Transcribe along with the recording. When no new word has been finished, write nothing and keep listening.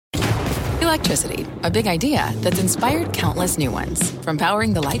Electricity, a big idea that's inspired countless new ones. From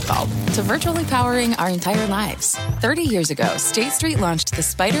powering the light bulb to virtually powering our entire lives. 30 years ago, State Street launched the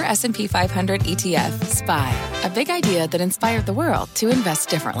SPDR S&P 500 ETF, SPY. A big idea that inspired the world to invest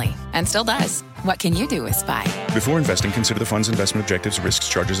differently. And still does. What can you do with SPY? Before investing, consider the fund's investment objectives, risks,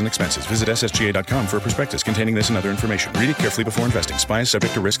 charges, and expenses. Visit ssga.com for a prospectus containing this and other information. Read it carefully before investing. SPY is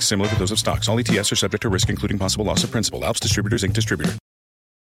subject to risks similar to those of stocks. All ETFs are subject to risk, including possible loss of principal. Alps Distributors, Inc. Distributor.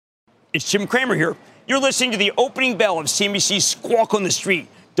 It's Jim Cramer here. You're listening to the opening bell of CNBC's Squawk on the Street.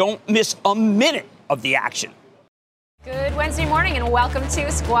 Don't miss a minute of the action. Good Wednesday morning and welcome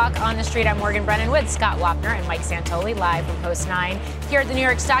to Squawk on the Street. I'm Morgan Brennan with Scott Wapner and Mike Santoli live from Post 9 here at the New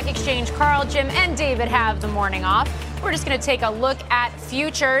York Stock Exchange. Carl, Jim, and David have the morning off. We're just going to take a look at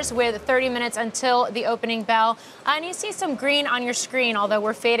futures with 30 minutes until the opening bell. And you see some green on your screen, although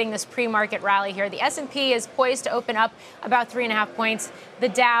we're fading this pre-market rally here. The S&P is poised to open up about 3.5 points. The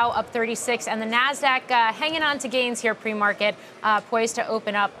Dow up 36, and the NASDAQ hanging on to gains here pre-market, poised to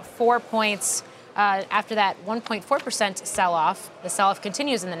open up 4 points. After that 1.4% sell-off. The sell-off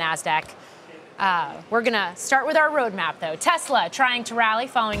continues in the NASDAQ. We're going to start with our roadmap, though. Tesla trying to rally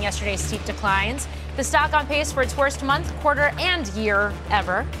following yesterday's steep declines. The stock on pace for its worst month, quarter, and year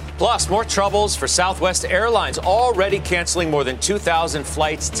ever. Plus, more troubles for Southwest Airlines, already canceling more than 2,000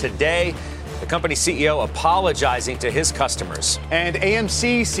 flights today. The company CEO apologizing to his customers. And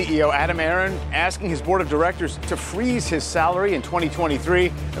AMC CEO Adam Aron asking his board of directors to freeze his salary in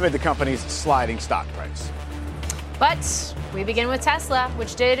 2023 amid the company's sliding stock price. But we begin with Tesla,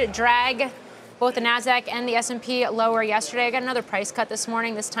 which did drag both the NASDAQ and the S&P lower yesterday. I got another price cut this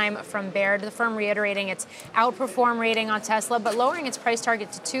morning, this time from Baird. The firm reiterating its outperform rating on Tesla, but lowering its price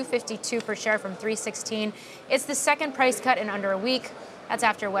target to $252 per share from $316. It's the second price cut in under a week. That's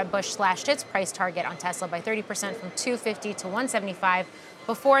after Wedbush slashed its price target on Tesla by 30% from $250 to $175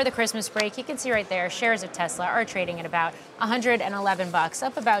 before the Christmas break. You can see right there, shares of Tesla are trading at about $111,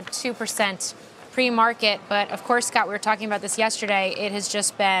 up about 2% pre-market. But of course, Scott, we were talking about this yesterday. It has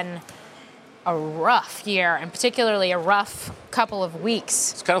just been a rough year, and particularly a rough couple of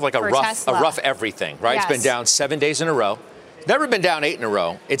weeks. It's kind of like a rough everything, right? Yes. It's been down 7 days in a row. Never been down 8 in a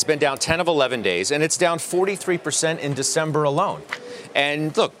row. It's been down 10 of 11 days, and it's down 43% in December alone.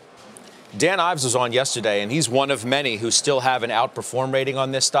 And look, Dan Ives was on yesterday, and he's one of many who still have an outperform rating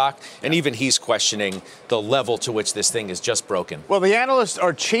on this stock. And even he's questioning the level to which this thing is just broken. Well, the analysts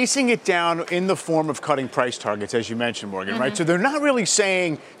are chasing it down in the form of cutting price targets, as you mentioned, Morgan, right? So they're not really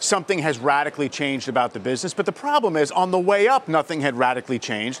saying something has radically changed about the business. But the problem is, on the way up, nothing had radically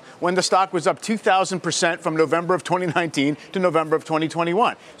changed when the stock was up 2,000% from November of 2019 to November of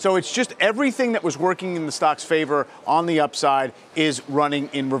 2021. So it's just everything that was working in the stock's favor on the upside is running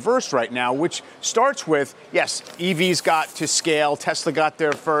in reverse right now, which starts with, yes, EVs got to scale. Tesla got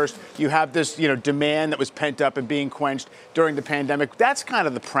there first. You have this, demand that was pent up and being quenched during the pandemic. That's kind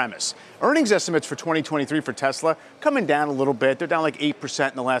of the premise. Earnings estimates for 2023 for Tesla coming down a little bit. They're down like 8%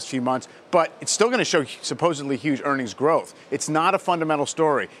 in the last few months, but it's still going to show supposedly huge earnings growth. It's not a fundamental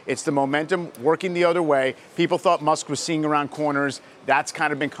story. It's the momentum working the other way. People thought Musk was seeing around corners. That's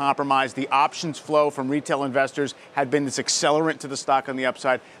kind of been compromised. The options flow from retail investors had been this accelerant to the stock on the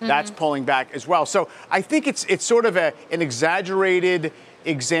upside. That's pulling back as well. So I think it's sort of an exaggerated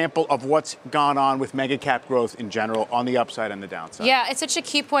example of what's gone on with mega cap growth in general on the upside and the downside. Yeah, it's such a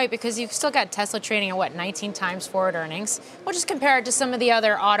key point because you've still got Tesla trading at 19 times forward earnings. We'll just compare it to some of the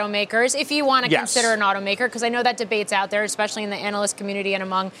other automakers, if you want to consider an automaker, because I know that debate's out there, especially in the analyst community and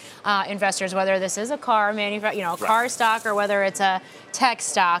among investors, whether this is a car car stock or whether it's a tech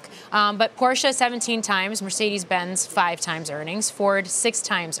stock. But Porsche 17 times, Mercedes-Benz 5 times earnings, Ford 6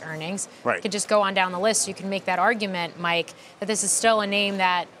 times earnings. Right. You could just go on down the list. You can make that argument, Mike, that this is still a name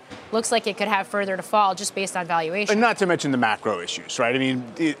that looks like it could have further to fall just based on valuation. And not to mention the macro issues, right? I mean,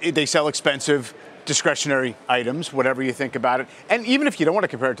 they sell expensive discretionary items, whatever you think about it. And even if you don't want to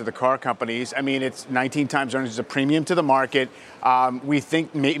compare it to the car companies, I mean, it's 19 times earnings is a premium to the market. We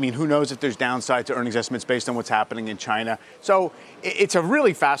think, who knows if there's downside to earnings estimates based on what's happening in China. So it's a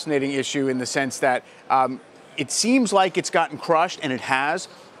really fascinating issue in the sense that it seems like it's gotten crushed, and it has.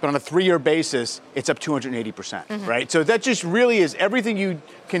 But on a 3-year basis, it's up 280%, right? So that just really is everything you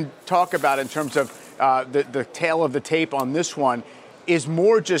can talk about in terms of the tail of the tape on this one is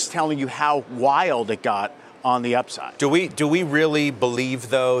more just telling you how wild it got on the upside. Do we really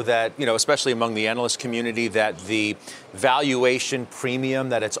believe, though, that, especially among the analyst community, that the valuation premium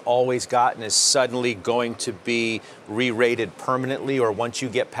that it's always gotten is suddenly going to be re-rated permanently? Or once you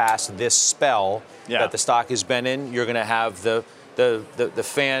get past this spell that the stock has been in, you're going to have the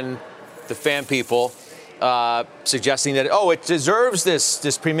fan people suggesting that, it deserves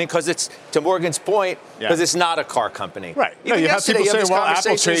this premium because it's, to Morgan's point, because it's not a car company. Right. No, you have people say, well,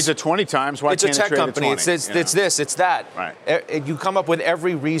 Apple trades at 20 times. Why can't it trade at 20? It's a tech company. It's this, it's that. Right. You come up with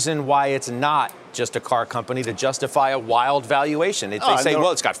every reason why it's not just a car company to justify a wild valuation. They say,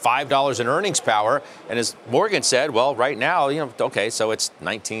 well, it's got $5 in earnings power. And as Morgan said, well, right now, so it's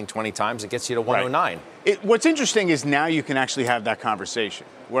 19, 20 times. It gets you to 109. Right. What's interesting is now you can actually have that conversation.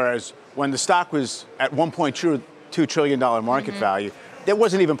 Whereas when the stock was at $1.2 trillion market value, that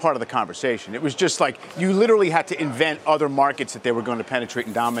wasn't even part of the conversation. It was just like you literally had to invent other markets that they were going to penetrate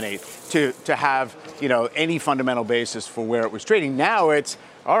and dominate to have, any fundamental basis for where it was trading. Now it's,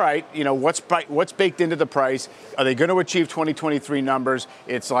 all right, what's baked into the price? Are they going to achieve 2023 numbers?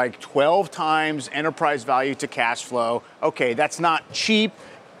 It's like 12 times enterprise value to cash flow. Okay, that's not cheap.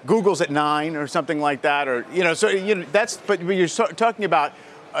 Google's at 9 or something like that, but you're talking about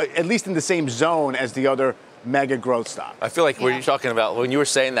at least in the same zone as the other mega growth stock. I feel like when you're talking about, when you were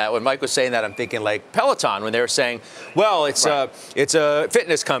saying that, when Mike was saying that, I'm thinking like Peloton, when they were saying, well, it's a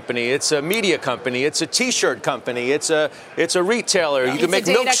fitness company, it's a media company, it's a T-shirt company, it's a retailer. You can make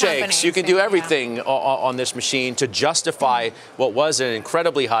milkshakes, you can do everything on this machine to justify what was an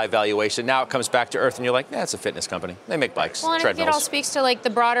incredibly high valuation. Now it comes back to earth, and you're like, it's a fitness company. They make bikes, well, and treadmills. It all speaks to like the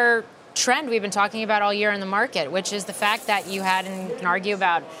broader trend we've been talking about all year in the market, which is the fact that you had, and you can argue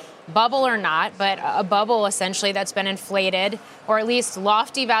about bubble or not, but a bubble essentially that's been inflated, or at least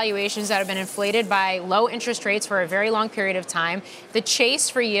lofty valuations that have been inflated by low interest rates for a very long period of time. The chase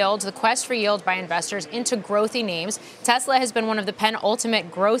for yield, the quest for yield by investors into growthy names. Tesla has been one of the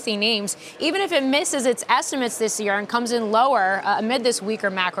penultimate growthy names, even if it misses its estimates this year and comes in lower amid this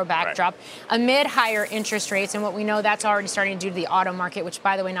weaker macro backdrop, amid higher interest rates, and what we know that's already starting to do to the auto market, which,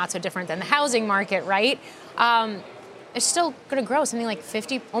 by the way, not so different than the housing market, right? It's still going to grow something like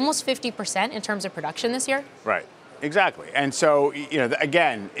almost 50% in terms of production this year. Right, exactly. And so,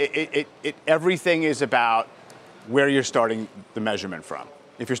 again, everything is about where you're starting the measurement from.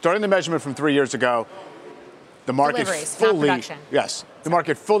 If you're starting the measurement from 3 years ago, the market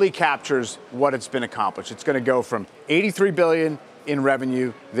market fully captures what it's been accomplished. It's going to go from $83 billion in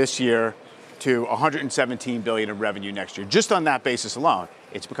revenue this year to $117 billion in revenue next year. Just on that basis alone,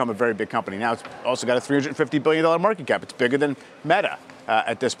 it's become a very big company. Now it's also got a $350 billion market cap. It's bigger than Meta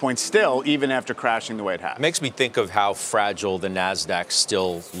at this point still, even after crashing the way it has. It makes me think of how fragile the NASDAQ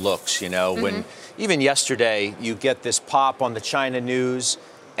still looks, when even yesterday you get this pop on the China news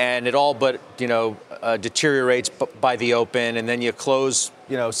and it all but, deteriorates by the open, and then you close,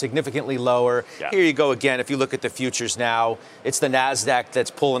 significantly lower. Yeah. Here you go again. If you look at the futures now, it's the NASDAQ that's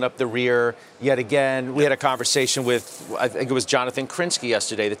pulling up the rear yet again. We had a conversation with, I think it was Jonathan Krinsky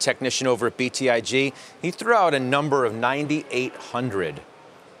yesterday, the technician over at BTIG. He threw out a number of 9,800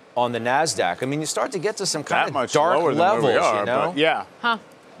 on the NASDAQ. I mean, you start to get to some kind of dark levels, But yeah. Huh.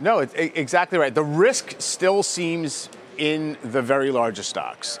 No, it's exactly right. The risk still seems in the very largest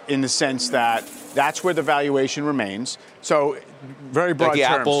stocks, in the sense that that's where the valuation remains. So, very broad terms.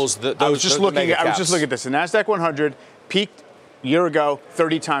 Apples, I was just looking at this. The NASDAQ 100 peaked a year ago,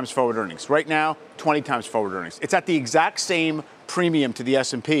 30 times forward earnings. Right now, 20 times forward earnings. It's at the exact same premium to the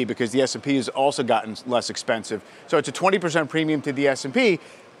S&P because the S&P has also gotten less expensive. So it's a 20% premium to the S&P.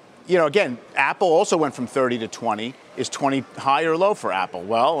 Again, Apple also went from 30 to 20. Is 20 high or low for Apple?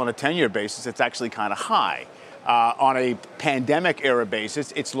 Well, on a 10-year basis, it's actually kind of high. On a pandemic-era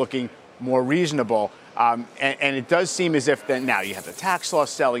basis, it's looking more reasonable. And it does seem as if then now you have the tax law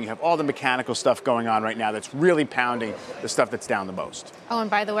selling, you have all the mechanical stuff going on right now that's really pounding the stuff that's down the most. Oh, and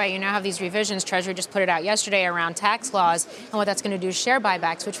by the way, you now have these revisions. Treasury just put it out yesterday around tax laws and what that's going to do to share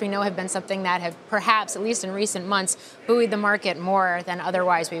buybacks, which we know have been something that have perhaps, at least in recent months, buoyed the market more than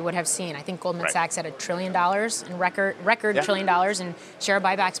otherwise we would have seen. I think Goldman Sachs had $1 trillion in record $1 trillion in share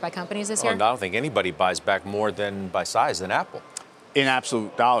buybacks by companies this year. I don't think anybody buys back more than by size than Apple. In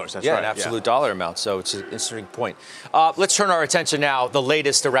absolute dollars, that's right. In absolute dollar amount, so it's an interesting point. Let's turn our attention now, the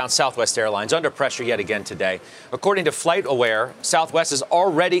latest around Southwest Airlines, under pressure yet again today. According to FlightAware, Southwest has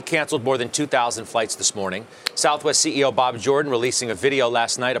already canceled more than 2,000 flights this morning. Southwest CEO Bob Jordan releasing a video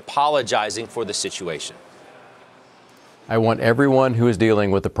last night apologizing for the situation. I want everyone who is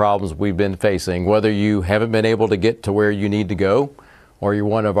dealing with the problems we've been facing, whether you haven't been able to get to where you need to go, or you're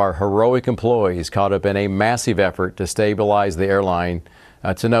one of our heroic employees caught up in a massive effort to stabilize the airline,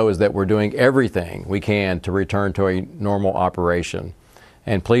 to know is that we're doing everything we can to return to a normal operation.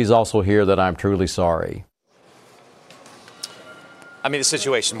 And please also hear that I'm truly sorry. I mean, the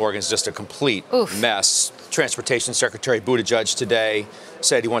situation, Morgan, is just a complete mess. Transportation Secretary Buttigieg today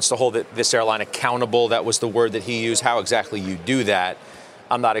said he wants to hold this airline accountable. That was the word that he used. How exactly you do that,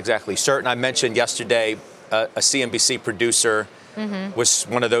 I'm not exactly certain. I mentioned yesterday a CNBC producer was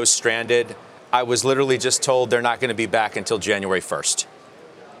one of those stranded. I was literally just told they're not going to be back until January 1st.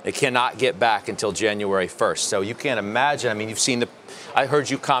 They cannot get back until January 1st. So you can't imagine. I mean, you've seen I heard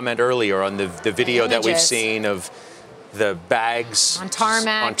you comment earlier on the video that we've seen of the bags on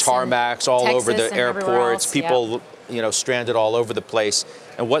tarmacs all Texas over the airports, people, stranded all over the place.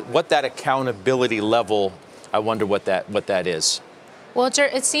 And what that accountability level, I wonder what that is. Well,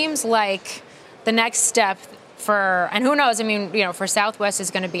 it seems like the next step and who knows, I mean, for Southwest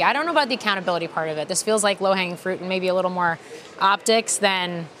is going to be, I don't know about the accountability part of it. This feels like low-hanging fruit and maybe a little more optics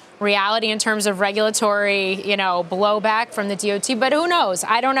than reality in terms of regulatory, blowback from the DOT, but who knows?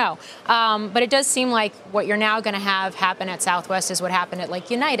 I don't know. But it does seem like what you're now going to have happen at Southwest is what happened at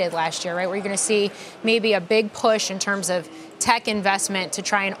United last year, right? Where you're going to see maybe a big push in terms of tech investment to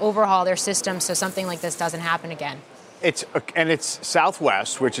try and overhaul their system so something like this doesn't happen again. It's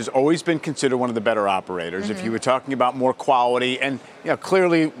Southwest, which has always been considered one of the better operators. If you were talking about more quality, and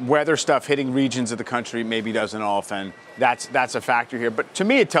clearly weather stuff hitting regions of the country maybe doesn't often. That's a factor here. But to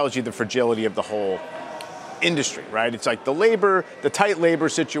me, it tells you the fragility of the whole industry, right? It's like the tight labor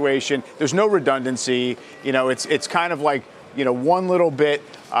situation. There's no redundancy. It's kind of like one little bit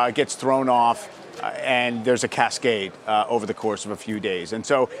gets thrown off. And there's a cascade over the course of a few days. And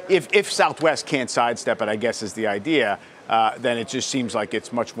so if Southwest can't sidestep it, I guess is the idea, then it just seems like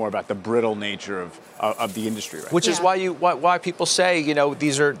it's much more about the brittle nature of the industry. Right? Which is why people say,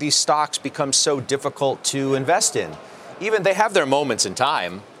 these stocks become so difficult to invest in. Even they have their moments in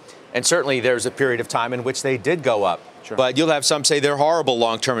time. And certainly there's a period of time in which they did go up. Sure. But you'll have some say they're horrible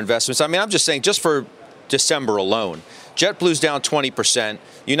long-term investments. I mean, I'm just saying, just for December alone, JetBlue's down 20%,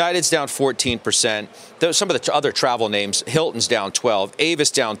 United's down 14%. There's some of the other travel names, Hilton's down 12%, Avis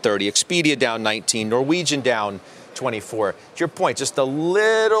down 30%, Expedia down 19%, Norwegian down 24%. To your point, just a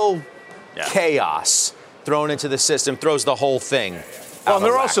little chaos thrown into the system throws the whole thing. Well,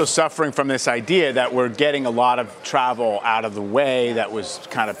 they're also suffering from this idea that we're getting a lot of travel out of the way that was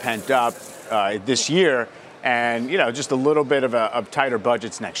kind of pent up this year. And, just a little bit of tighter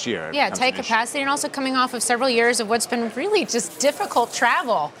budgets next year. Yeah, tight capacity, and also coming off of several years of what's been really just difficult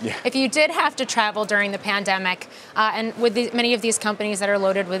travel. Yeah. If you did have to travel during the pandemic, and with many of these companies that are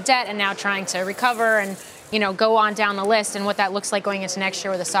loaded with debt and now trying to recover and, go on down the list and what that looks like going into next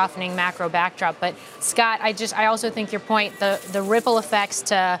year with a softening macro backdrop. But, Scott, I also think your point, the ripple effects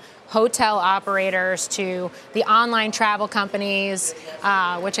to hotel operators, to the online travel companies,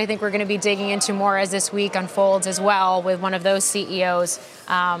 which I think we're going to be digging into more as this week unfolds as well with one of those CEOs.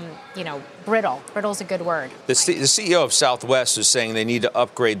 Brittle. Brittle's a good word. The CEO of Southwest is saying they need to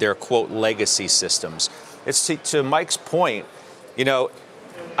upgrade their, quote, legacy systems. It's to Mike's point,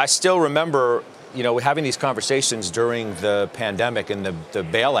 I still remember, having these conversations during the pandemic and the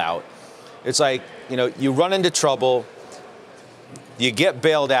bailout. It's like, you run into trouble, you get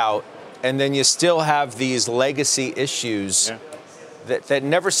bailed out, and then you still have these legacy issues that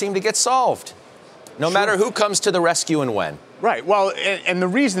never seem to get solved, no matter who comes to the rescue and when. Right. Well, and the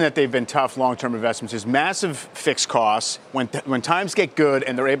reason that they've been tough long-term investments is massive fixed costs. When times get good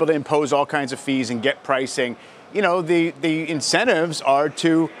and they're able to impose all kinds of fees and get pricing, the incentives are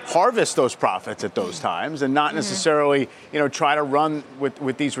to harvest those profits at those times and not necessarily, try to run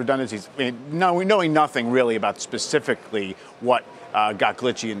with these redundancies. Knowing nothing really about specifically what got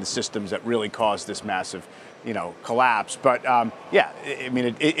glitchy in the systems that really caused this massive, collapse. But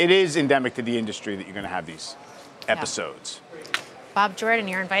it is endemic to the industry that you're going to have these episodes. Bob Jordan,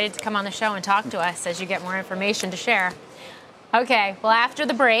 you're invited to come on the show and talk to us as you get more information to share. Okay, well, after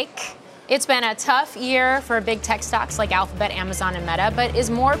the break, it's been a tough year for big tech stocks like Alphabet, Amazon, and Meta, but is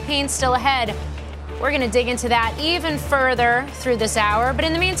more pain still ahead? We're going to dig into that even further through this hour. But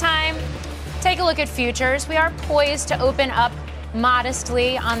in the meantime, take a look at futures. We are poised to open up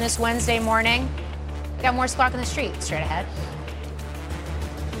modestly on this Wednesday morning. We got more Squawk on the Street straight ahead.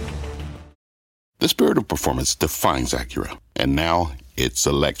 The spirit of performance defines Acura, and now it's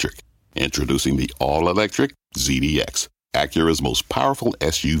electric. Introducing the all-electric ZDX, Acura's most powerful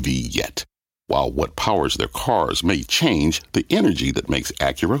SUV yet. While what powers their cars may change, the energy that makes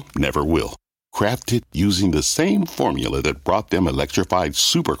Acura never will. Crafted using the same formula that brought them electrified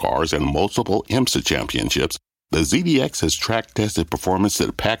supercars and multiple IMSA championships, the ZDX has track-tested performance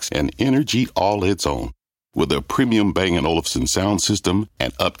that packs an energy all its own. With a premium Bang & Olufsen sound system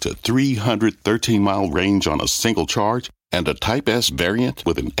and up to 313-mile range on a single charge, and a Type S variant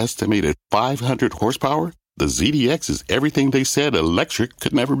with an estimated 500 horsepower, the ZDX is everything they said electric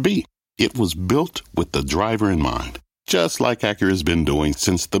could never be. It was built with the driver in mind, just like Acura's been doing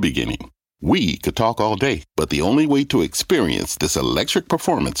since the beginning. We could talk all day, but the only way to experience this electric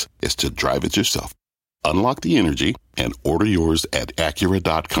performance is to drive it yourself. Unlock the energy and order yours at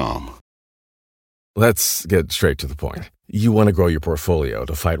Acura.com. Let's get straight to the point. You want to grow your portfolio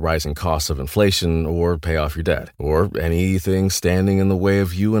to fight rising costs of inflation or pay off your debt, or anything standing in the way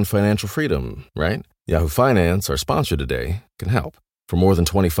of you and financial freedom, right? Yahoo Finance, our sponsor today, can help. For more than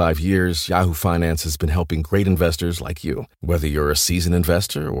 25 years, Yahoo Finance has been helping great investors like you. Whether you're a seasoned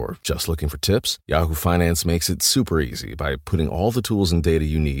investor or just looking for tips, Yahoo Finance makes it super easy by putting all the tools and data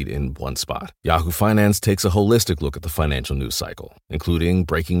you need in one spot. Yahoo Finance takes a holistic look at the financial news cycle, including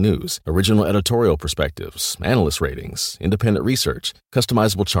breaking news, original editorial perspectives, analyst ratings, independent research,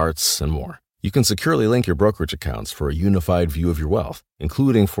 customizable charts, and more. You can securely link your brokerage accounts for a unified view of your wealth,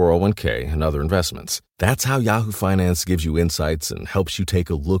 including 401k and other investments. That's how Yahoo Finance gives you insights and helps you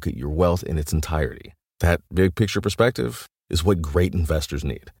take a look at your wealth in its entirety. That big picture perspective is what great investors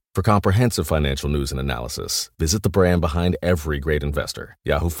need. For comprehensive financial news and analysis, visit the brand behind every great investor,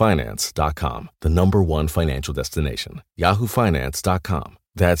 yahoofinance.com, the #1 financial destination, yahoofinance.com.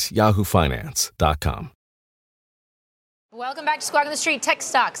 That's yahoofinance.com. Welcome back to Squawk on the Street. Tech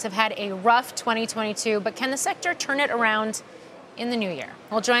stocks have had a rough 2022, but can the sector turn it around in the new year?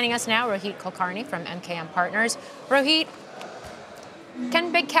 Well, joining us now, Rohit Kulkarni from MKM Partners. Rohit,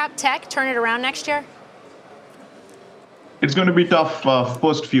 can big cap tech turn it around next year? It's going to be tough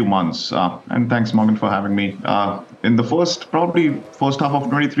first few months, and thanks, Morgan, for having me. In the first half of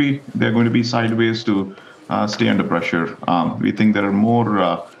 23, they're going to be sideways to stay under pressure. We think there are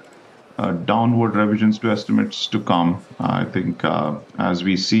more downward revisions to estimates to come. I think as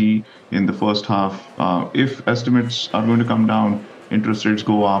we see in the first half, if estimates are going to come down, interest rates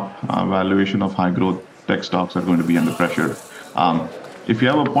go up, valuation of high growth tech stocks are going to be under pressure. If you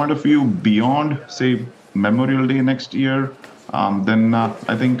have a point of view beyond, say, Memorial Day next year, then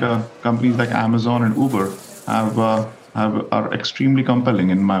I think companies like Amazon and Uber are extremely compelling,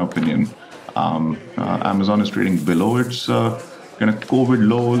 in my opinion. Amazon is trading below its kind of COVID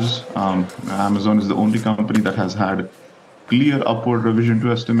lows. Amazon is the only company that has had clear upward revision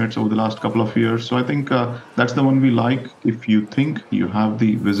to estimates over the last couple of years. So I think that's the one we like if you think you have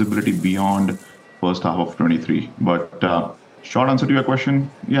the visibility beyond first half of 23. But short answer to your question,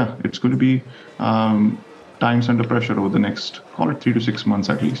 yeah, it's going to be times under pressure over the next, call it 3 to 6 months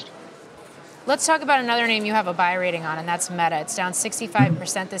at least. Let's talk about another name you have a buy rating on, and that's Meta. It's down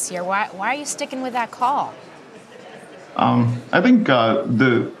 65% this year. Why are you sticking with that call? I think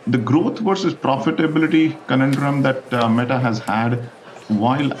the growth versus profitability conundrum that Meta has had,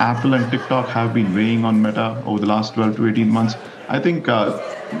 while Apple and TikTok have been weighing on Meta over the last 12 to 18 months, I think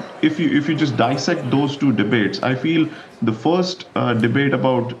if you just dissect those two debates, I feel the first debate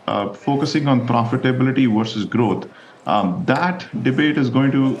about focusing on profitability versus growth, that debate is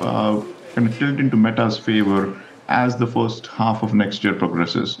going to kind of tilt into Meta's favor as the first half of next year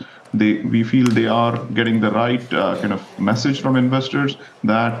progresses. We feel they are getting the right kind of message from investors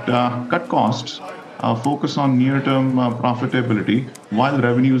that cut costs, focus on near-term profitability while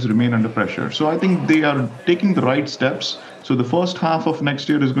revenues remain under pressure. So I think they are taking the right steps. So the first half of next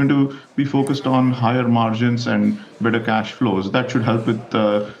year is going to be focused on higher margins and better cash flows. That should help with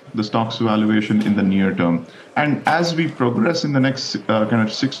the stock's valuation in the near term. And as we progress in the next kind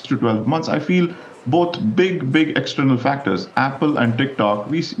of 6 to 12 months, I feel both big external factors, Apple and TikTok,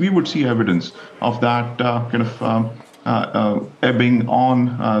 we would see evidence of that kind of ebbing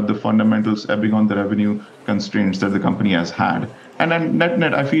on the fundamentals, ebbing on the revenue constraints that the company has had. And then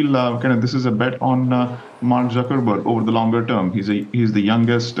net, I feel kind of this is a bet on Mark Zuckerberg over the longer term. He's the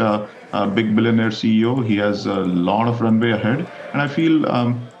youngest big billionaire CEO. He has a lot of runway ahead. And I feel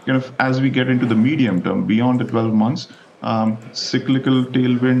kind of as we get into the medium term, beyond the 12 months, cyclical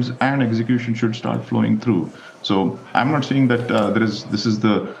tailwinds and execution should start flowing through. So I'm not saying that this is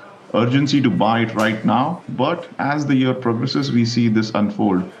the urgency to buy it right now, but as the year progresses, we see this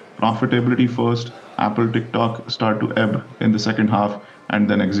unfold. Profitability first, Apple, TikTok start to ebb in the second half, and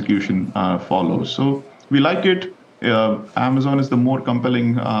then execution follows. So we like it. Amazon is the more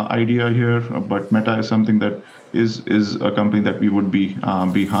compelling idea here, but Meta is something that is a company that we would be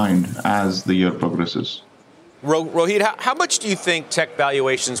behind as the year progresses. Rohit, how much do you think tech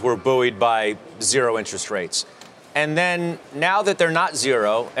valuations were buoyed by zero interest rates? And then now that they're not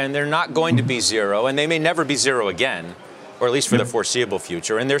zero, and they're not going to be zero, and they may never be zero again, or at least for the foreseeable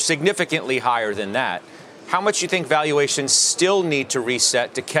future, and they're significantly higher than that, how much do you think valuations still need to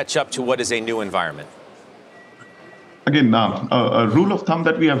reset to catch up to what is a new environment? again, a rule of thumb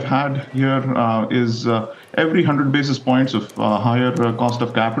that we have had here is every 100 basis points of higher cost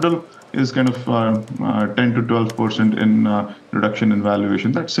of capital is kind of 10 to 12% in reduction in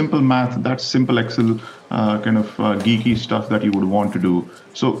valuation. That's simple math. That's simple Excel kind of geeky stuff that you would want to do.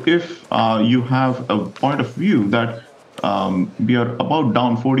 So if you have a point of view that we are about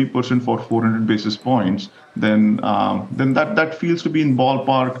down 40% for 400 basis points, then that feels to be in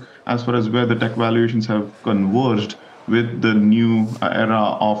ballpark as far as where the tech valuations have converged with the new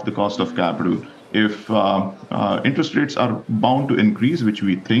era of the cost of capital. If interest rates are bound to increase, which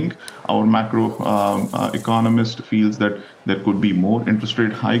we think, our macro economist feels that there could be more interest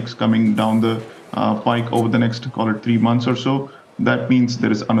rate hikes coming down the pike over the next, call it 3 months or so. That means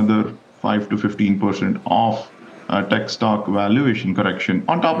there is another 5 to 15% of tech stock valuation correction.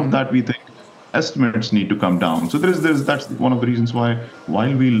 On top of that, we think estimates need to come down. So that's one of the reasons why,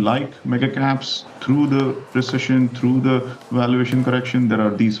 while we like mega caps through the recession, through the valuation correction, there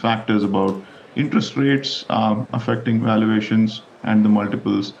are these factors about interest rates affecting valuations and the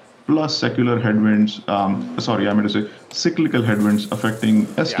multiples, plus secular headwinds. Cyclical headwinds affecting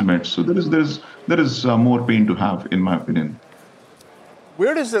estimates. So there is more pain to have, in my opinion.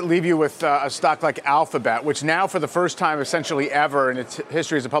 Where does it leave you with a stock like Alphabet, which now for the first time essentially ever in its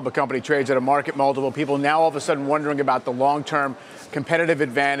history as a public company trades at a market multiple? People now all of a sudden wondering about the long-term competitive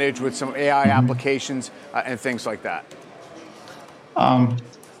advantage with some AI applications and things like that.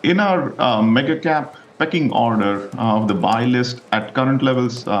 In our mega cap pecking order of the buy list at current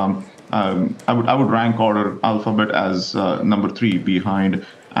levels, I would rank order Alphabet as number 3 behind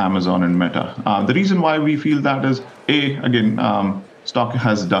Amazon and Meta. The reason why we feel that is, stock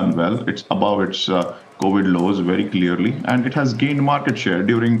has done well. It's above its COVID lows very clearly, and it has gained market share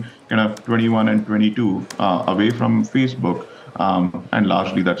during 21 and 22 away from Facebook. And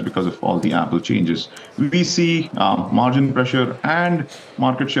largely that's because of all the Apple changes. We see margin pressure and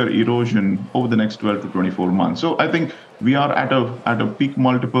market share erosion over the next 12 to 24 months. So I think we are at a peak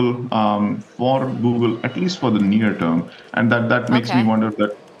multiple for Google, at least for the near term. And that makes me wonder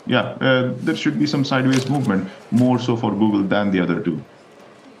that, there should be some sideways movement, more so for Google than the other two.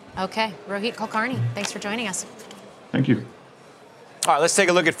 Okay. Rohit Kulkarni, thanks for joining us. Thank you. All right, let's take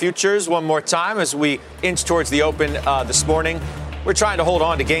a look at futures one more time as we inch towards the open this morning. We're trying to hold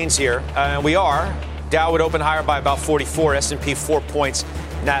on to gains here, and we are. Dow would open higher by about 44, S&P 4 points,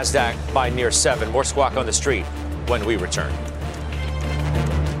 NASDAQ by near 7. More Squawk on the Street when we return.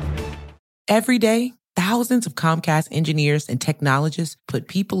 Every day, thousands of Comcast engineers and technologists put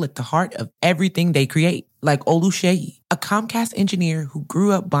people at the heart of everything they create. Like Oluseyi, a Comcast engineer who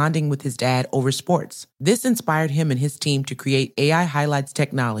grew up bonding with his dad over sports. This inspired him and his team to create AI Highlights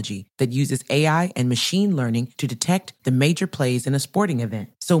technology that uses AI and machine learning to detect the major plays in a sporting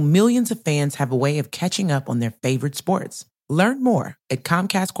event. So millions of fans have a way of catching up on their favorite sports. Learn more at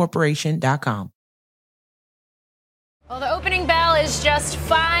ComcastCorporation.com. Well, the opening bell is just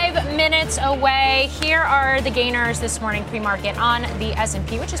 5 minutes away. Here are the gainers this morning pre-market on the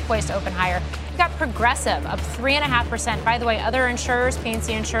S&P, which is poised to open higher. We've got Progressive up 3.5%. By the way, other insurers,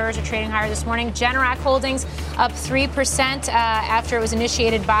 P&C insurers, are trading higher this morning. Generac Holdings up 3% after it was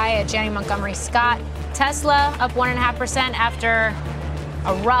initiated by Janney Montgomery Scott. Tesla up 1.5% after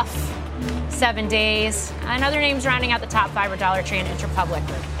a rough 7 days. And other names rounding out the top 5 are Dollar Tree and Interpublic.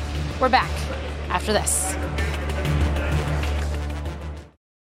 We're back after this.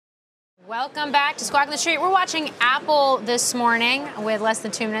 Welcome back to Squawk on the Street. We're watching Apple this morning with less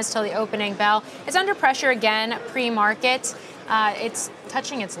than 2 minutes till the opening bell. It's under pressure again pre-market. It's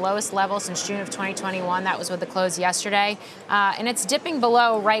touching its lowest level since June of 2021. That was with the close yesterday. And it's dipping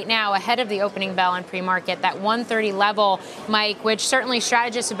below right now ahead of the opening bell on pre-market, that 130 level, Mike, which certainly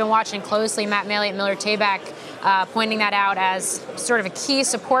strategists have been watching closely. Matt Maley at Miller Tabak pointing that out as sort of a key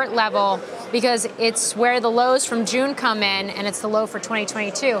support level because it's where the lows from June come in, and it's the low for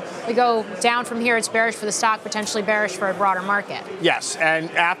 2022. We go down from here, it's bearish for the stock, potentially bearish for a broader market. Yes,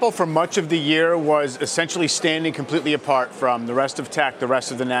 and Apple for much of the year was essentially standing completely apart from the rest of tech, the rest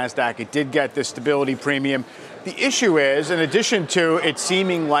of the NASDAQ. It did get this stability premium. The issue is, in addition to it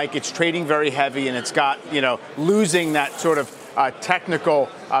seeming like it's trading very heavy and it's got, losing that sort of technical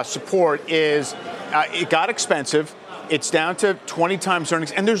support, is it got expensive. It's down to 20 times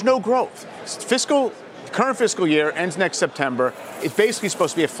earnings, and there's no growth. Current fiscal year ends next September. It's basically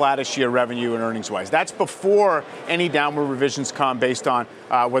supposed to be a flattish year revenue and earnings-wise. That's before any downward revisions come based on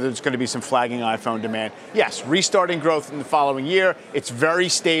whether there's going to be some flagging iPhone demand. Yes, restarting growth in the following year. It's very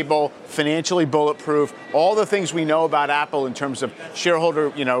stable, financially bulletproof. All the things we know about Apple in terms of shareholder,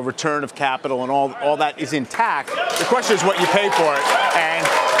 return of capital and all that is intact. The question is what you pay for it. And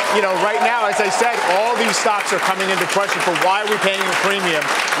right now, as I said, all these stocks are coming into question for why are we paying a premium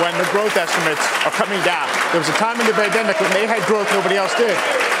when the growth estimates are coming down. There was a time in the pandemic when they had growth nobody else did.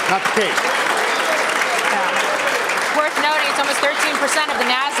 Not the case. Worth noting, it's almost 13% of the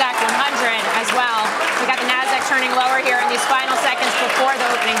NASDAQ 100 as well. We got the NASDAQ turning lower here in these final seconds before the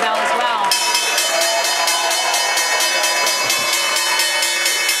opening bell as well.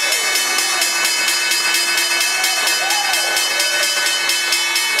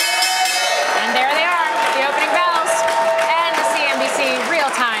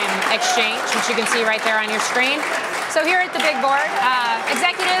 Exchange, which you can see right there on your screen. So here at the big board,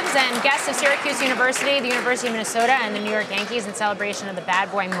 executives and guests of Syracuse University, the University of Minnesota, and the New York Yankees in celebration of the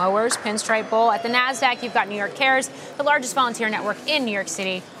Bad Boy Mowers Pinstripe Bowl. At the NASDAQ, you've got New York Cares, the largest volunteer network in New York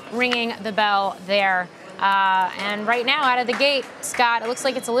City, ringing the bell there. And right now, out of the gate, Scott, it looks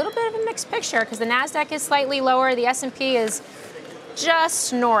like it's a little bit of a mixed picture because the NASDAQ is slightly lower. The S&P is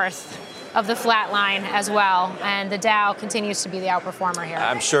just north of the flat line as well, and the Dow continues to be the outperformer here.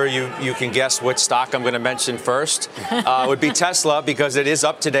 I'm sure you can guess which stock I'm going to mention first. Would be Tesla, because it is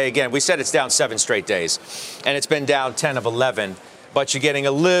up today again. We said it's down 7 straight days, and it's been down 10 of 11. But you're getting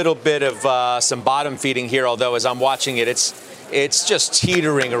a little bit of some bottom feeding here, although as I'm watching it, it's just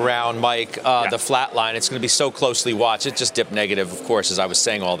teetering around, Mike, the flat line. It's going to be so closely watched. It just dipped negative, of course, as I was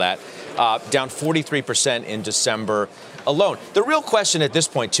saying all that. Down 43% in December alone. The real question at this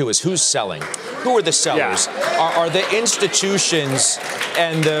point, too, is who's selling? Who are the sellers? Yeah. Are the institutions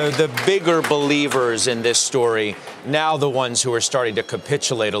and the bigger believers in this story now the ones who are starting to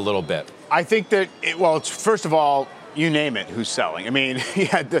capitulate a little bit? I think that, it's first of all, you name it, who's selling. I mean,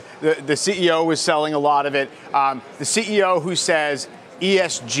 the CEO was selling a lot of it. The CEO who says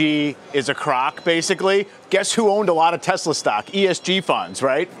ESG is a crock, basically. Guess who owned a lot of Tesla stock? ESG funds,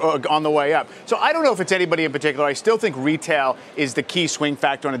 right? On the way up. So I don't know if it's anybody in particular. I still think retail is the key swing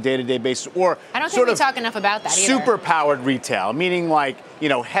factor on a day-to-day basis, or I don't think we talk enough about that either. Super-powered retail, meaning like,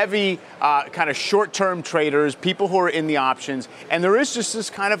 heavy kind of short-term traders, people who are in the options. And there is just this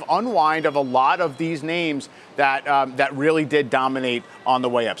kind of unwind of a lot of these names that really did dominate on the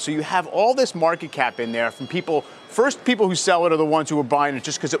way up. So you have all this market cap in there from people. First, people who sell it are the ones who were buying it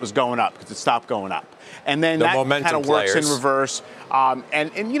just because it was going up, because it stopped going up. And then that kind of works in reverse.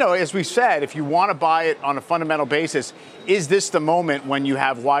 And as we said, if you want to buy it on a fundamental basis, is this the moment when you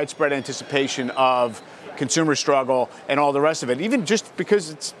have widespread anticipation of consumer struggle and all the rest of it? Even just because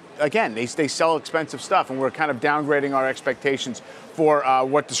it's, again, they sell expensive stuff, and we're kind of downgrading our expectations for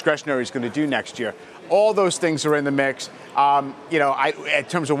what discretionary is going to do next year. All those things are in the mix. In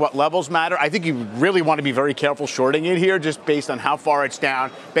terms of what levels matter, I think you really want to be very careful shorting it here, just based on how far it's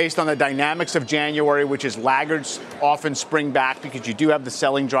down, based on the dynamics of January, which is laggards often spring back because you do have the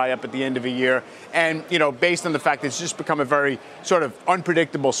selling dry up at the end of a year. And, based on the fact that it's just become a very sort of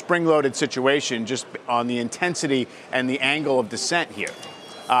unpredictable spring-loaded situation just on the intensity and the angle of descent here.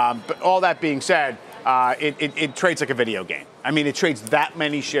 But all that being said, it trades like a video game. I mean, it trades that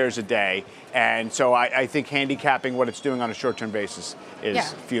many shares a day. And so I think handicapping what it's doing on a short-term basis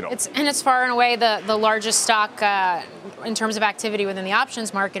is futile. It's far and away the largest stock in terms of activity within the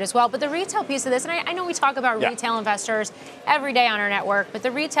options market as well. But the retail piece of this, and I know we talk about retail investors every day on our network, but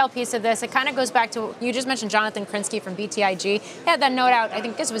the retail piece of this, it kind of goes back to, you just mentioned Jonathan Krinsky from BTIG. He had that note out, I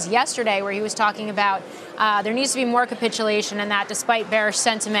think this was yesterday, where he was talking about there needs to be more capitulation, and that despite bearish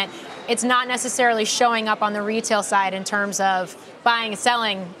sentiment, it's not necessarily showing up on the retail side in terms of buying and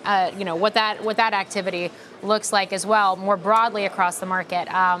selling, what that activity looks like as well, more broadly across the market.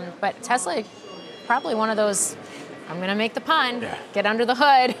 But Tesla, probably one of those, I'm going to make the pun, get under the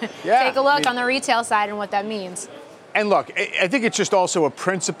hood, take a look on the retail side and what that means. And look, I think it's just also a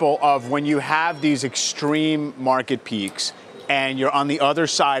principle of when you have these extreme market peaks and you're on the other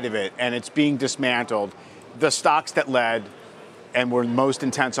side of it and it's being dismantled, the stocks that led and were most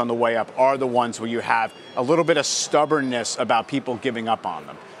intense on the way up are the ones where you have a little bit of stubbornness about people giving up on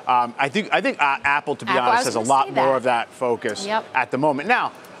them. I think Apple, to be honest, has a lot more of that focus at the moment.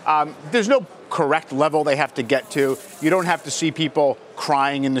 Now, there's no correct level they have to get to. You don't have to see people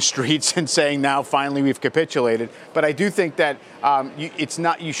crying in the streets and saying, now finally we've capitulated. But I do think that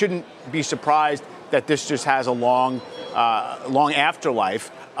you shouldn't be surprised that this just has a long afterlife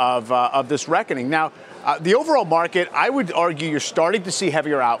of this reckoning. Now, the overall market, I would argue you're starting to see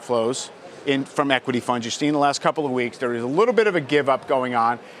heavier outflows from equity funds. You've seen the last couple of weeks. There is a little bit of a give up going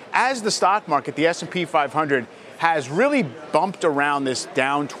on. As the stock market, the S&P 500, has really bumped around this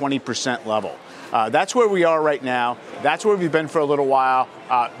down 20% level. That's where we are right now. That's where we've been for a little while.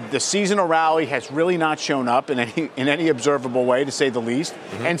 The seasonal rally has really not shown up in any observable way, to say the least.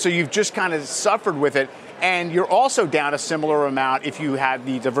 Mm-hmm. And so you've just kind of suffered with it. And you're also down a similar amount if you have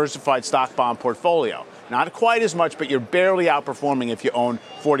the diversified stock bond portfolio. Not quite as much, but you're barely outperforming if you own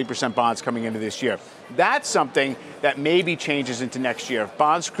 40% bonds coming into this year. That's something that maybe changes into next year.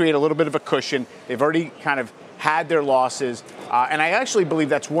 Bonds create a little bit of a cushion. They've already kind of had their losses. And I actually believe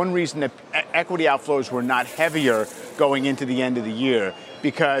that's one reason that equity outflows were not heavier going into the end of the year,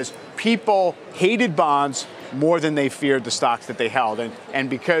 because people hated bonds more than they feared the stocks that they held. And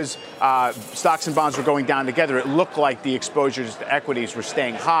because stocks and bonds were going down together, it looked like the exposures to equities were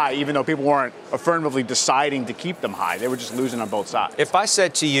staying high, even though people weren't affirmatively deciding to keep them high. They were just losing on both sides. If I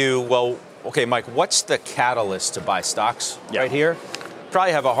said to you, well, okay, Mike, what's the catalyst to buy stocks right here?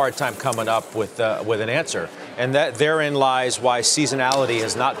 Probably have a hard time coming up with an answer. And that therein lies why seasonality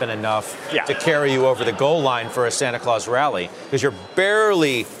has not been enough to carry you over the goal line for a Santa Claus rally, because you're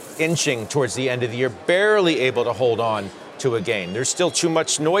barely inching towards the end of the year, barely able to hold on to a gain. There's still too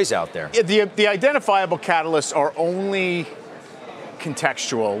much noise out there. Yeah, the identifiable catalysts are only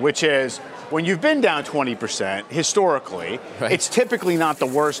contextual, which is when you've been down 20% historically, it's typically not the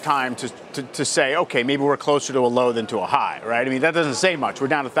worst time to say, okay, maybe we're closer to a low than to a high, right? I mean, that doesn't say much. We're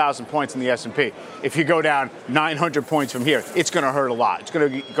down 1,000 points in the S&P. If you go down 900 points from here, it's going to hurt a lot. It's going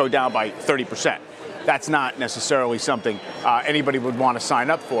to go down by 30%. That's not necessarily something anybody would want to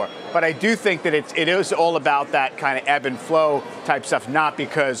sign up for. But I do think that it is all about that kind of ebb and flow type stuff, not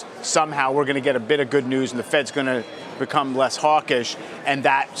because somehow we're going to get a bit of good news and the Fed's going to become less hawkish, and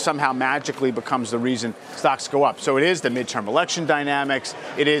that somehow magically becomes the reason stocks go up. So it is the midterm election dynamics.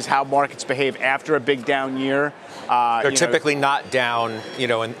 It is how markets behave after a big down year. They're typically not down,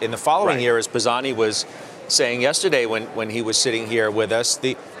 in the following year, as Pisani was saying yesterday when he was sitting here with us.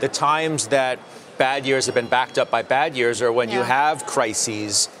 The times that bad years have been backed up by bad years are when you have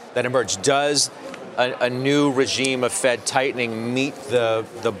crises that emerge. Does a new regime of Fed tightening meet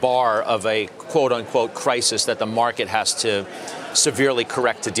the bar of a quote-unquote crisis that the market has to severely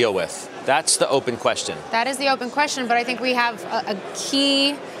correct to deal with? That's the open question. That is the open question, but I think we have a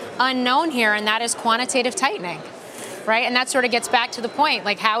key unknown here, and that is quantitative tightening, right? And that sort of gets back to the point,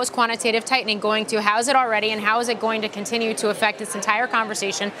 like how is quantitative tightening going to, how is it already, and how is it going to continue to affect this entire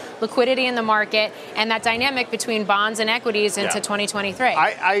conversation, liquidity in the market, and that dynamic between bonds and equities into 2023?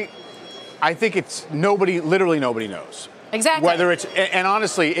 I think it's literally nobody knows. Exactly. Whether it's, and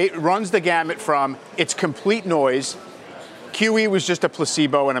honestly, it runs the gamut from it's complete noise. QE was just a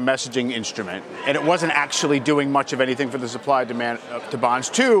placebo and a messaging instrument, and it wasn't actually doing much of anything for the supply demand to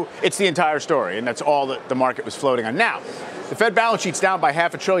bonds. Two, it's the entire story, and that's all that the market was floating on. Now, the Fed balance sheet's down by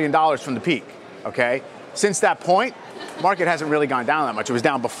 $500 billion from the peak, okay? Since that point, market hasn't really gone down that much. It was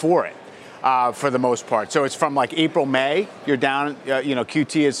down before it. For the most part. So it's from like April, May, you're down,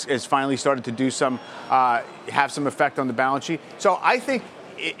 QT has finally started to do have some effect on the balance sheet. So I think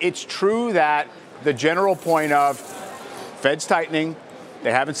it's true that the general point of Fed's tightening,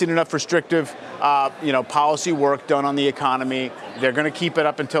 they haven't seen enough restrictive, policy work done on the economy. They're going to keep it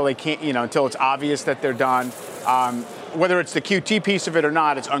up until they can't, until it's obvious that they're done. Whether it's the QT piece of it or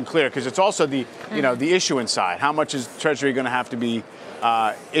not, it's unclear because it's also the issuance side. How much is Treasury going to have to be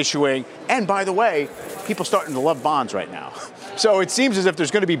issuing? And by the way, people starting to love bonds right now. So it seems as if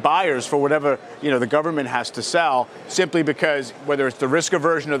there's going to be buyers for whatever, the government has to sell, simply because whether it's the risk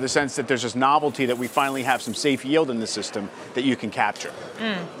aversion or the sense that there's this novelty that we finally have some safe yield in the system that you can capture.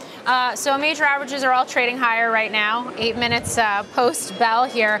 So major averages are all trading higher right now, 8 minutes post-bell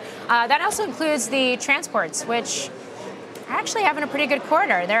here. That also includes the transports, which are actually having a pretty good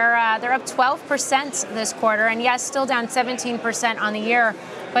quarter. They're up 12% this quarter, and yes, still down 17% on the year.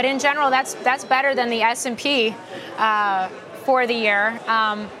 But in general, that's better than the S&P for the year.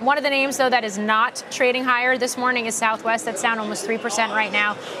 One of the names, though, that is not trading higher this morning is Southwest. That's down almost 3% right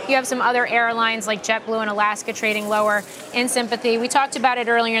now. You have some other airlines like JetBlue and Alaska trading lower in sympathy. We talked about it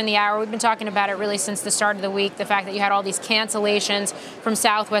earlier in the hour. We've been talking about it really since the start of the week, the fact that you had all these cancellations from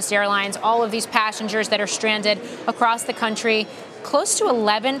Southwest Airlines, all of these passengers that are stranded across the country. Close to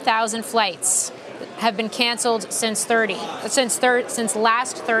 11,000 flights have been canceled since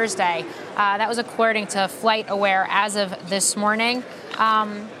last Thursday. That was according to FlightAware as of this morning.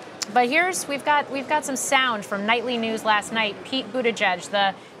 But we've got some sound from Nightly News last night. Pete Buttigieg,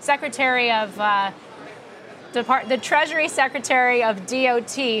 the Secretary of the Treasury Secretary of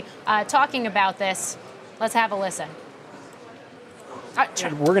DOT, talking about this. Let's have a listen.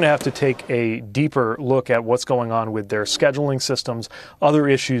 We're going to have to take a deeper look at what's going on with their scheduling systems, other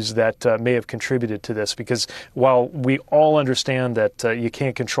issues that may have contributed to this, because while we all understand that you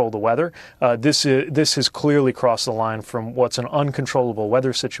can't control the weather, this has clearly crossed the line from what's an uncontrollable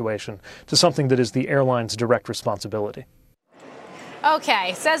weather situation to something that is the airline's direct responsibility.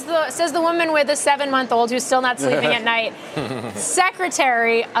 Okay, says the woman with a 7-month-old who's still not sleeping at night.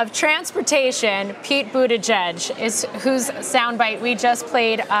 Secretary of Transportation Pete Buttigieg is whose soundbite we just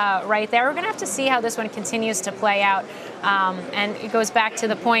played right there. We're going to have to see how this one continues to play out, and it goes back to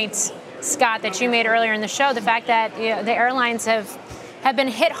the point, Scott, that you made earlier in the show, the fact that the airlines have been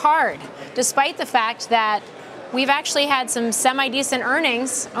hit hard, despite the fact that we've actually had some semi-decent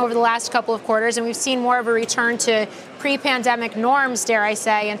earnings over the last couple of quarters, and we've seen more of a return to pre-pandemic norms, dare I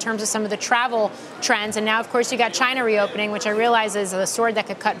say, in terms of some of the travel trends. And now, of course, you got China reopening, which I realize is a sword that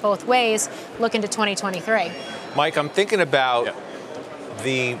could cut both ways, look into 2023. Mike, I'm thinking about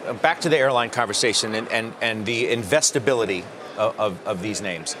back to the airline conversation and the investability of these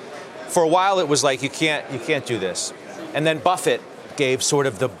names. For a while, it was like, you can't do this. And then Buffett gave sort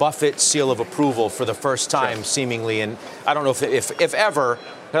of the Buffett seal of approval for the first time, seemingly, and I don't know if ever,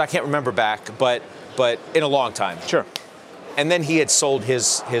 but I can't remember back, but in a long time. Sure. And then he had sold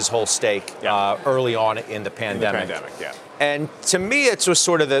his whole stake early on in the pandemic. And to me, it was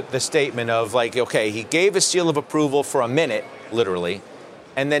sort of the statement of like, okay, he gave a seal of approval for a minute, literally,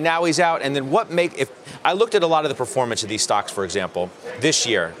 and then now he's out. And then if I looked at a lot of the performance of these stocks, for example, this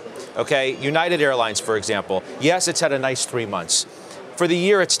year, okay, United Airlines, for example, yes, it's had a nice 3 months. For the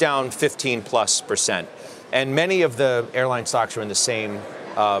year, it's down 15+%. And many of the airline stocks are in the same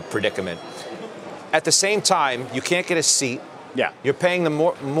predicament. At the same time, you can't get a seat. Yeah. You're paying them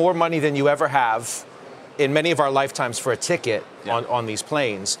more money than you ever have in many of our lifetimes for a ticket on these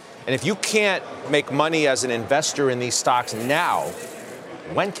planes. And if you can't make money as an investor in these stocks now,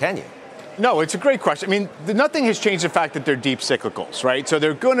 when can you? No, it's a great question. I mean, nothing has changed the fact that they're deep cyclicals, right? So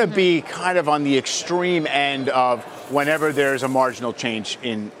they're going to be kind of on the extreme end of whenever there's a marginal change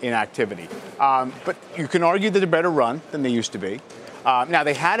in activity. But you can argue that they're better run than they used to be. Now,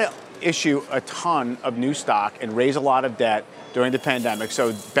 they had to issue a ton of new stock and raise a lot of debt during the pandemic.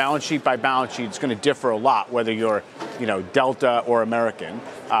 So balance sheet by balance sheet is going to differ a lot, whether you're, Delta or American,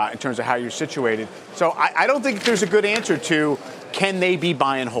 in terms of how you're situated. So I don't think there's a good answer to, can they be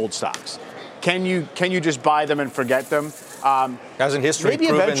buy and hold stocks? Can you just buy them and forget them? Hasn't history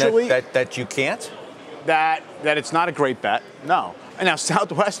proven that you can't? That it's not a great bet? No. And now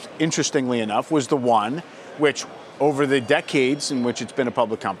Southwest, interestingly enough, was the one which, over the decades in which it's been a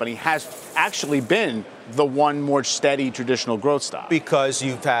public company, has actually been the one more steady traditional growth stock. Because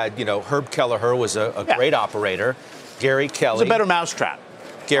you've had, Herb Kelleher was a great operator. Gary Kelly. It's a better mousetrap.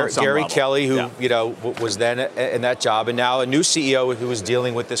 Gary Kelly, who was then in that job, and now a new CEO who is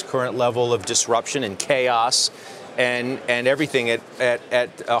dealing with this current level of disruption and chaos and everything at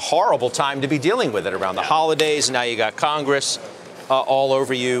a horrible time to be dealing with it around the holidays. And now you got Congress all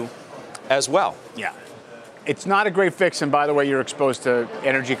over you as well. Yeah. It's not a great fix, and by the way, you're exposed to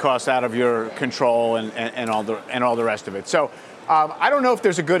energy costs out of your control and all the rest of it. So I don't know if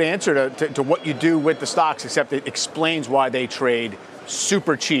there's a good answer to what you do with the stocks, except it explains why they trade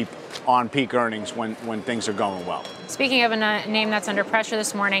super cheap on peak earnings when things are going well. Speaking of a name that's under pressure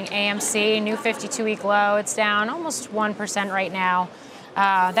this morning, AMC, new 52-week low. It's down almost 1% right now.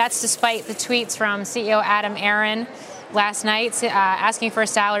 That's despite the tweets from CEO Adam Aron last night asking for a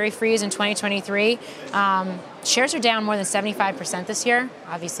salary freeze in 2023. Shares are down more than 75% this year.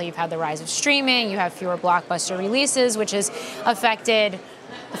 Obviously, you've had the rise of streaming. You have fewer blockbuster releases, which has affected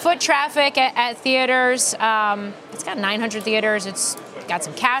the foot traffic at theaters. It's got 900 theaters. It's got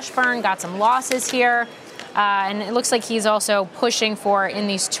some cash burn, got some losses here. And it looks like he's also pushing for, in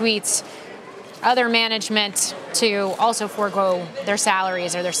these tweets, other management to also forego their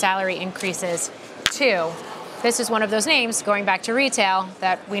salaries or their salary increases too. This is one of those names, going back to retail,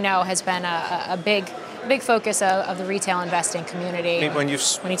 that we know has been a big focus of the retail investing community. When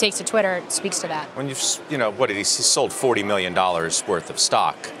he takes to Twitter, it speaks to that. When what did he sold $40 million worth of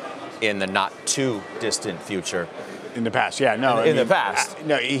stock in the not too distant future. In the past, yeah, no. In the past.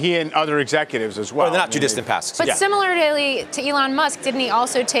 No, he and other executives as well. Or the not too distant past. But similarly to Elon Musk, didn't he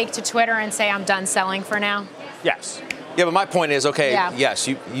also take to Twitter and say, I'm done selling for now? Yes. Yeah, but my point is, yes,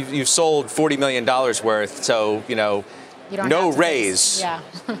 you've sold $40 million worth, so, no raise. Yeah.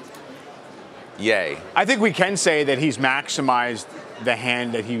 Yay. I think we can say that he's maximized the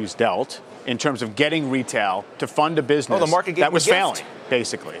hand that he was dealt in terms of getting retail to fund a business the market that was failing,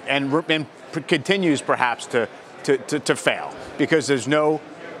 basically, and continues perhaps to fail because there's no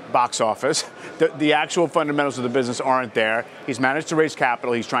box office. The actual fundamentals of the business aren't there. He's managed to raise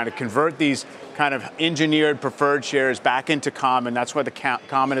capital. He's trying to convert these kind of engineered preferred shares back into common. That's why the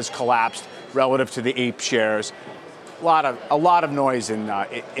common has collapsed relative to the APE shares. A lot of noise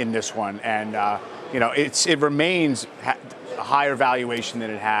in this one, and it remains a higher valuation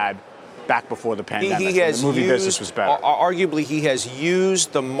than it had back before the pandemic. The movie business was better. Arguably, he has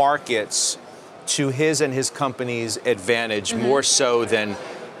used the markets to his and his company's advantage more so than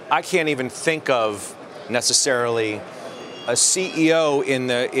I can't even think of necessarily a CEO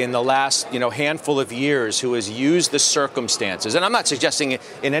in the last handful of years who has used the circumstances, and I'm not suggesting it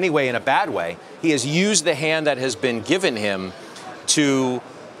in any way in a bad way. He has used the hand that has been given him to.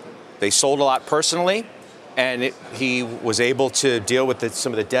 They sold a lot personally, and he was able to deal with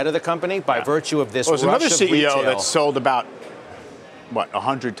some of the debt of the company by virtue of this. There's another CEO retail. that sold about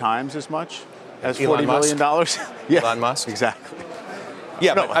 100 times as much as Elon $40 billion. Yeah. Elon Musk, exactly.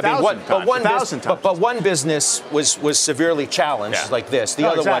 Yeah, no, but one business was severely challenged like this. The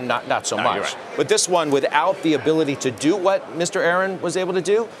other one, not so much. Right. But this one, without the ability to do what Mr. Aaron was able to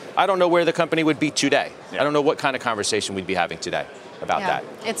do, I don't know where the company would be today. I don't know what kind of conversation we'd be having today about that.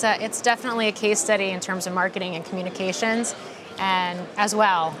 It's definitely a case study in terms of marketing and communications, and as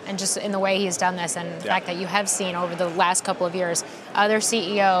well, and just in the way he's done this, and the fact that you have seen over the last couple of years other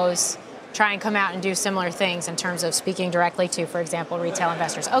CEOs try and come out and do similar things in terms of speaking directly to, for example, retail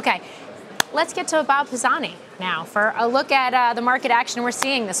investors. Okay, let's get to Bob Pisani now for a look at the market action we're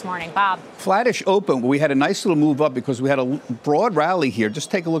seeing this morning. Bob. Flattish open. We had a nice little move up because we had a broad rally here.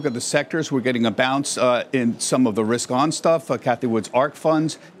 Just take a look at the sectors. We're getting a bounce in some of the risk-on stuff. Cathie Wood's ARK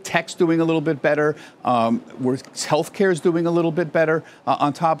funds. Tech's doing a little bit better. Healthcare is doing a little bit better.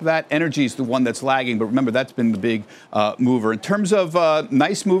 On top of that, energy is the one that's lagging. But remember, that's been the big mover. In terms of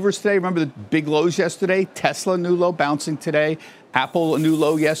nice movers today, remember the big lows yesterday? Tesla, new low, bouncing today. Apple, a new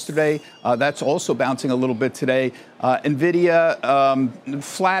low yesterday. That's also bouncing a little bit today. NVIDIA,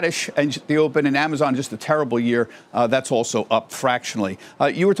 flattish and the open, and Amazon, just a terrible year. That's also up fractionally.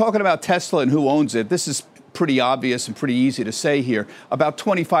 You were talking about Tesla and who owns it. This is pretty obvious and pretty easy to say here. About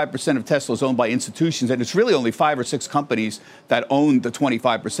 25% of Tesla is owned by institutions, and it's really only 5 or 6 companies that own the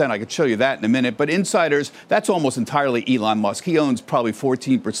 25%. I could show you that in a minute. But insiders, that's almost entirely Elon Musk. He owns probably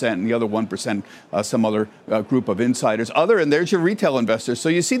 14%, and the other 1%, some other group of insiders. And there's your retail investors. So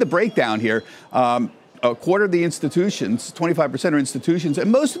you see the breakdown here. A quarter of the institutions, 25% are institutions,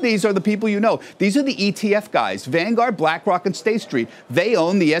 and most of these are the people you know. These are the ETF guys, Vanguard, BlackRock, and State Street. They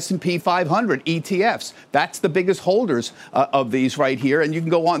own the S&P 500 ETFs. That's the biggest holders of these right here, and you can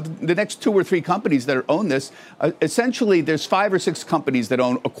go on. The next 2 or 3 companies that own this, essentially there's 5 or 6 companies that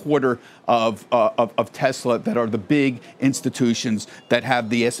own a quarter of Tesla that are the big institutions that have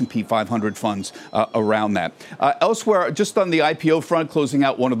the S&P 500 funds around that. Elsewhere, just on the IPO front, closing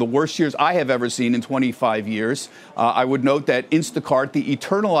out one of the worst years I have ever seen in 25 years. I would note that Instacart, the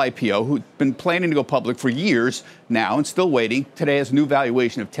eternal IPO, who'd been planning to go public for years now and still waiting, today has a new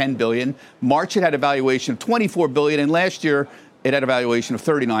valuation of $10 billion. March, it had a valuation of $24 billion, and last year, it had a valuation of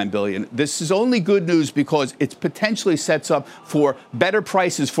 $39 billion. This is only good news because it potentially sets up for better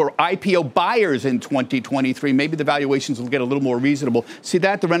prices for IPO buyers in 2023. Maybe the valuations will get a little more reasonable. See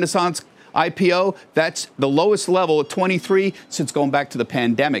that? The Renaissance IPO, that's the lowest level at 23 since going back to the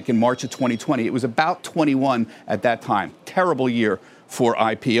pandemic in March of 2020. It was about 21 at that time. Terrible year for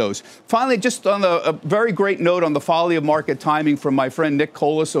IPOs. Finally, just on a very great note on the folly of market timing from my friend Nick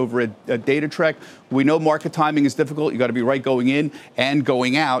Colas over at DataTrek. We know market timing is difficult. You got to be right going in and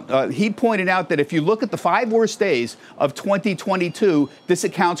going out. He pointed out that if you look at the 5 worst days of 2022, this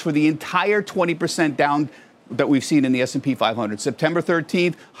accounts for the entire 20% down that we've seen in the S&P 500. September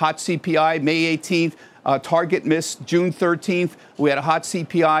 13th, hot CPI. May 18th, Target miss. June 13th, we had a hot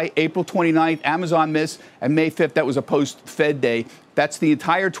CPI. April 29th, Amazon miss. And May 5th, that was a post-Fed day. That's the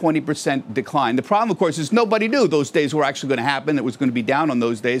entire 20% decline. The problem, of course, is nobody knew those days were actually going to happen. It was going to be down on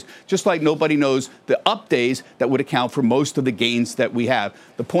those days, just like nobody knows the up days that would account for most of the gains that we have.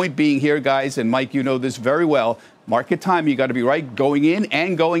 The point being here, guys, and Mike, you know this very well, market time, you got to be right going in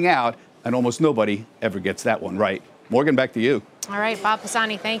and going out. And almost nobody ever gets that one right. Morgan, back to you. All right, Bob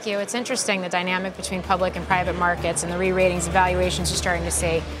Pisani, thank you. It's interesting, the dynamic between public and private markets and the re-ratings and valuations you're starting to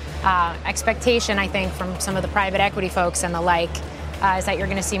see. Expectation, I think, from some of the private equity folks and the like, is that you're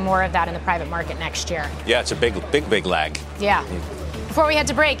going to see more of that in the private market next year. Yeah, it's a big lag. Yeah. Before we head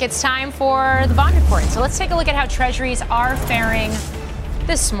to break, it's time for the bond report. So let's take a look at how treasuries are faring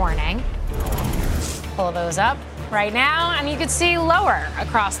this morning. Pull those up right now, and you can see lower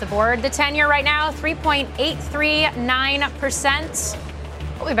across the board. The 10-year right now, 3.839%.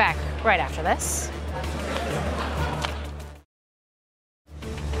 We'll be back right after this.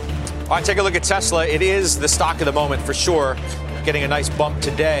 All right, take a look at Tesla. It is the stock of the moment for sure. Getting a nice bump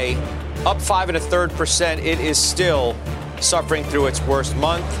today. Up 5 1/3%. It is still suffering through its worst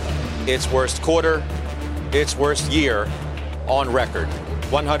month, its worst quarter, its worst year on record.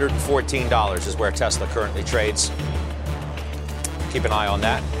 $114 is where Tesla currently trades. Keep an eye on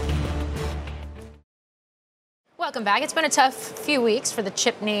that. Welcome back. It's been a tough few weeks for the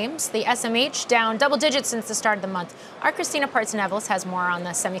chip names. The SMH down double digits since the start of the month. Our Christina Partsinevelos has more on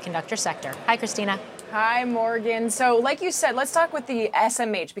the semiconductor sector. Hi, Christina. Hi, Morgan. So like you said, let's talk with the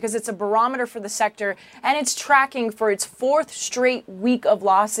SMH because it's a barometer for the sector and it's tracking for its fourth straight week of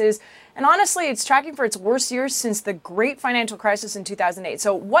losses. And honestly, it's tracking for its worst year since the great financial crisis in 2008.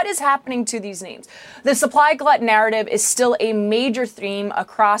 So what is happening to these names? The supply glut narrative is still a major theme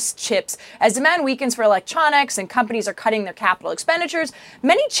across chips. As demand weakens for electronics and companies are cutting their capital expenditures,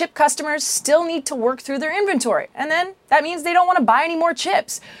 many chip customers still need to work through their inventory. And then that means they don't want to buy any more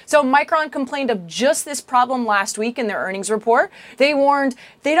chips. So Micron complained of just this problem last week in their earnings report. They warned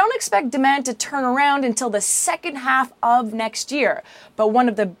they don't expect demand to turn around until the second half of next year. But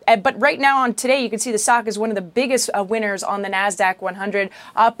right now on today, you can see the stock is one of the biggest winners on the NASDAQ 100,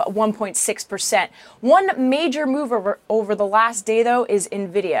 up 1.6%. One major move over the last day, though, is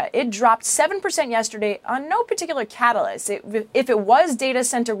NVIDIA. It dropped 7% yesterday on no particular catalyst. If it was data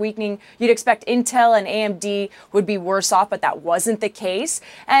center weakening, you'd expect Intel and AMD would be worse off, but that wasn't the case.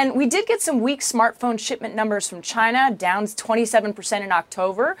 And we did get some weak smartphone shipment numbers from China, down 27% in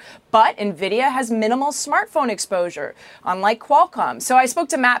October. But NVIDIA has minimal smartphone exposure, unlike Qualcomm. So I spoke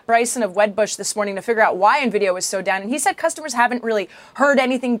to Matt Bryson of Wedbush this morning to figure out why NVIDIA was so down. And he said customers haven't really heard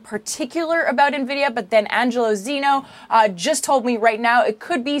anything particular about NVIDIA. But then Angelo Zeno just told me right now it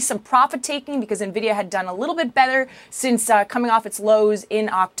could be some profit taking because NVIDIA had done a little bit better since coming off its lows in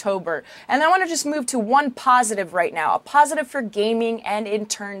October. And I want to just move to one positive right now, a positive for gaming and in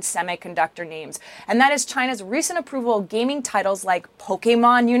turn semiconductor names. And that is China's recent approval of gaming titles like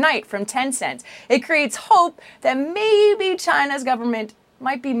Pokemon Unite from Tencent. It creates hope that maybe China's government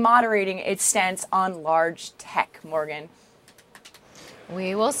might be moderating its stance on large tech, Morgan.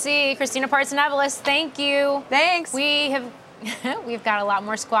 We will see. Christina Partsinevelos, thank you. Thanks. We've got a lot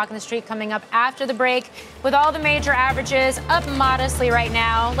more Squawk on the Street coming up after the break with all the major averages up modestly right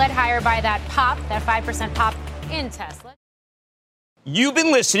now, led higher by that 5% pop in Tesla. You've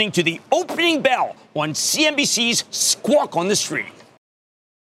been listening to the opening bell on CNBC's Squawk on the Street.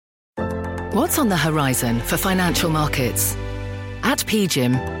 What's on the horizon for financial markets? At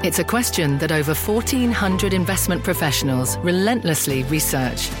PGIM, it's a question that over 1,400 investment professionals relentlessly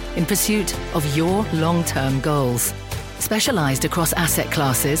research in pursuit of your long-term goals. Specialized across asset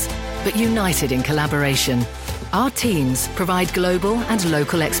classes, but united in collaboration, our teams provide global and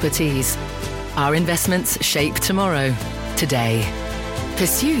local expertise. Our investments shape tomorrow, today.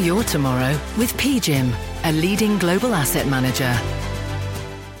 Pursue your tomorrow with PGIM, a leading global asset manager.